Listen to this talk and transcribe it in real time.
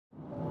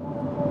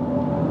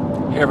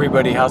Hey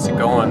everybody, how's it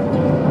going?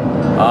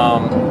 I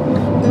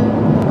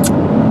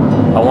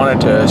wanted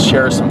to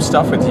share some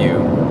stuff with you.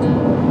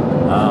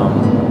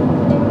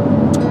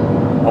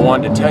 I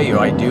wanted to tell you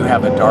I do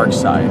have a dark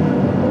side.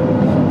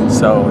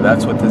 So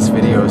that's what this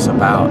video is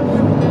about,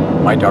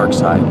 my dark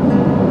side.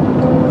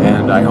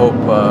 And I hope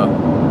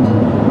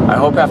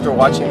after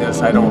watching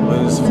this I don't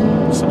lose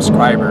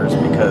subscribers,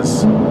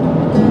 because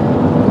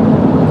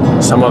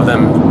some of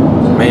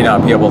them may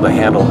not be able to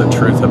handle the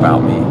truth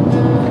about me.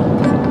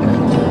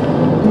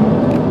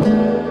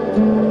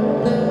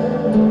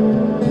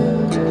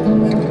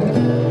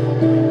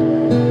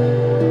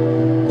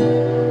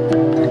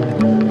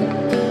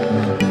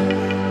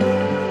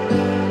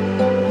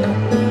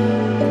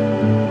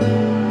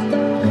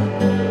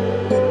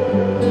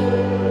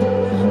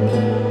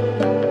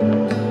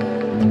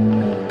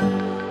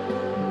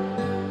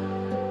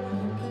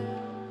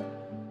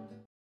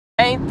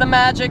 Paint the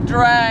magic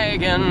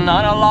dragon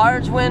on a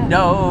large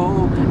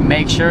window.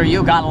 Make sure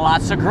you got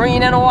lots of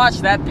green and watch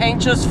that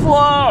paint just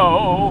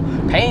flow.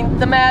 Paint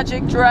the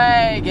magic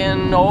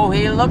dragon, oh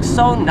he looks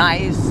so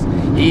nice.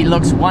 He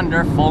looks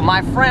wonderful,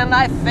 my friend,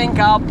 I think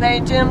I'll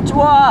paint him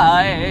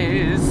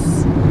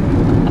twice.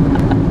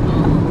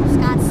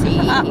 Scott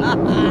C,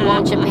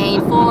 won't you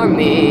paint for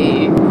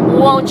me?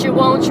 Won't you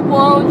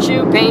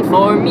paint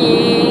for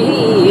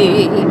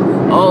me?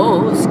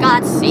 Oh,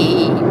 Scott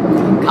C,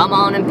 come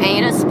on and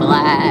paint a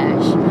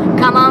splash.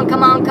 Come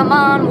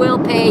on, we'll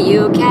pay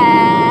you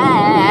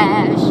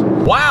cash.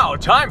 Wow,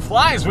 time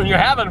flies when you're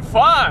having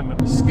fun!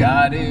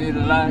 Scotty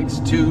likes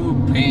to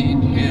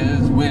paint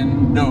his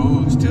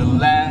windows to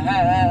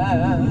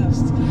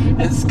last.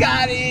 And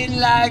Scotty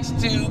likes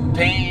to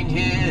paint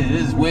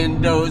his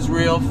windows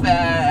real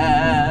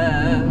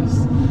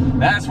fast.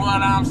 That's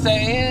what I'm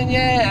saying,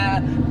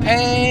 yeah.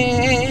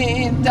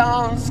 Paint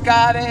on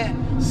Scotty.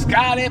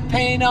 Scotty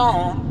paint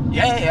on,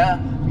 yeah.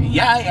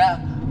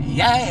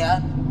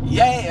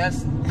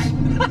 Yes.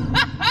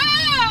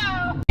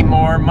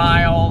 More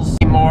miles.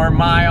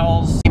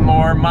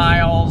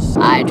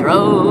 I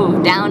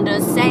drove down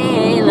to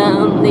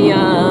Salem the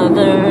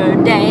other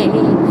day.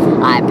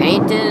 I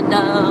painted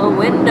a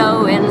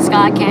window in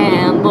Scot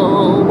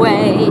Campbell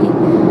way.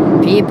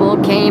 People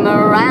came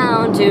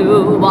around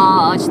to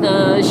watch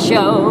the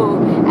show,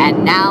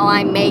 and now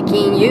I'm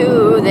making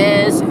you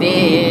this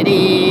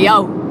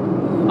video.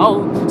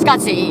 Oh,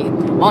 Scott C,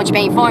 won't you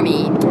paint for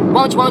me?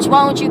 Won't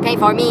you paint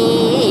for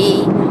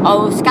me?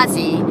 Oh, Scott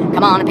C,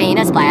 come on and paint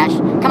a splash.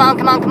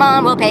 Come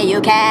on, we'll pay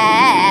you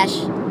cash.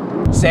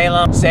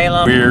 Salem,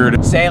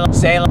 Weird. Salem,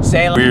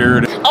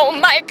 Weird. Oh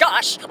my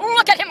gosh,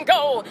 look at him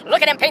go.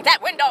 Look at him paint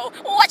that window.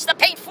 Watch the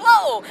paint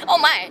flow. Oh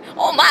my,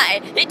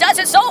 he does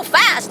it so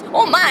fast.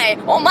 Oh my,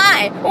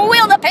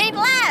 will the paint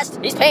last?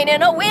 He's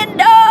painting a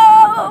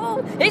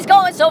window. He's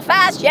going so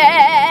fast,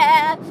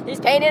 yeah. He's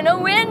painting a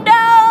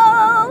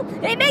window.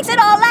 He makes it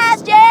all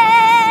last,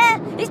 yeah.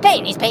 He's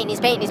painting. Painting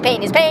the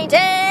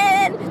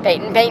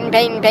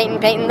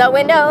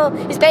window.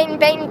 He's painting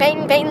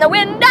the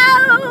window.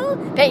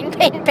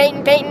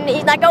 Painting,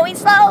 he's not going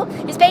slow.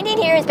 He's painting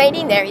here, he's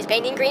painting there, he's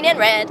painting green and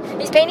red.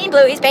 He's painting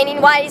blue, he's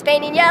painting white, he's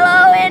painting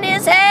yellow in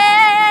his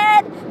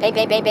head. Paint,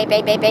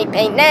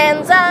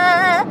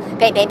 Nanza.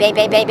 Paint,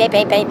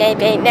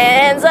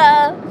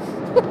 Nanza.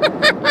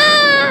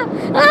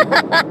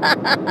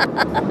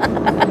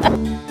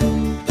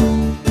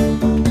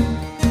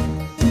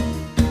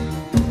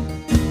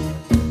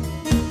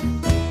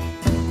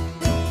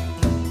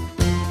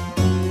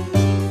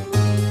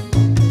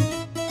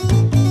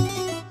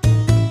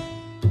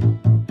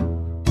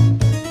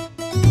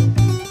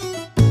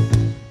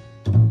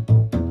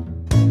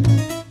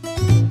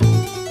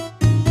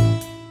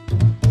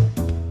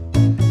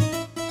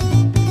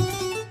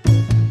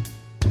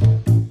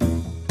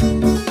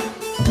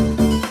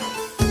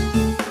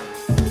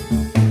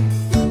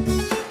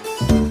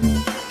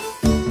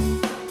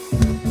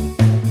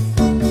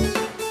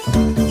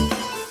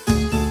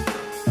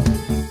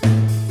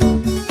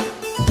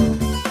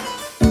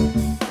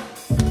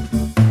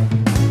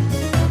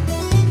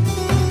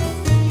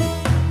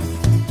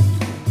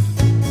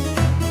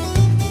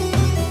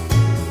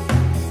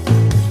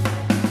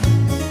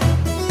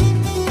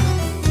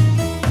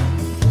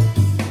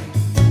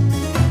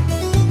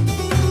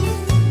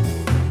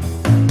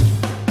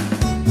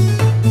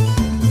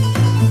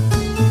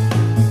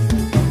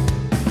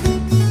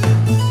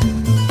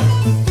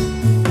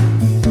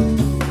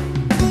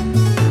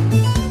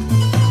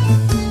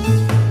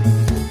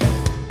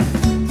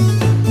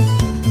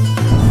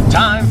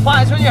 Time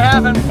flies when you're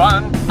having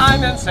fun.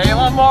 I'm in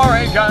Salem,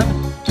 Oregon.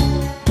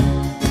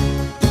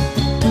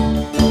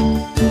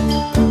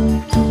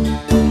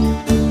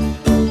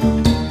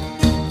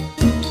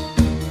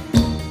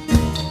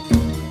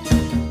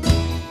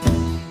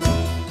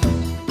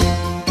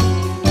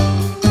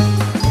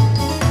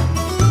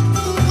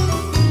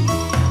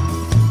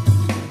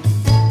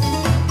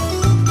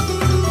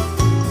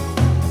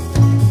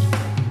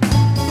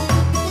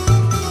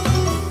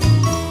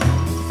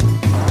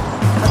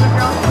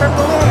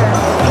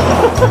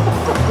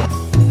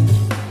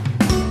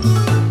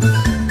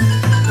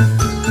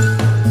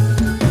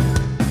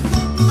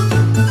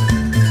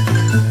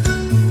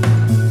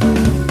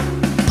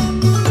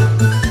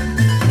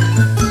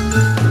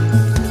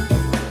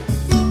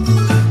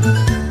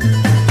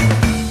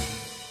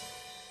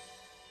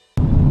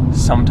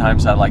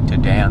 sometimes I like to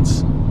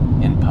dance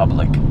in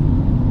public.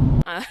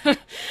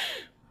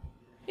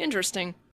 Interesting.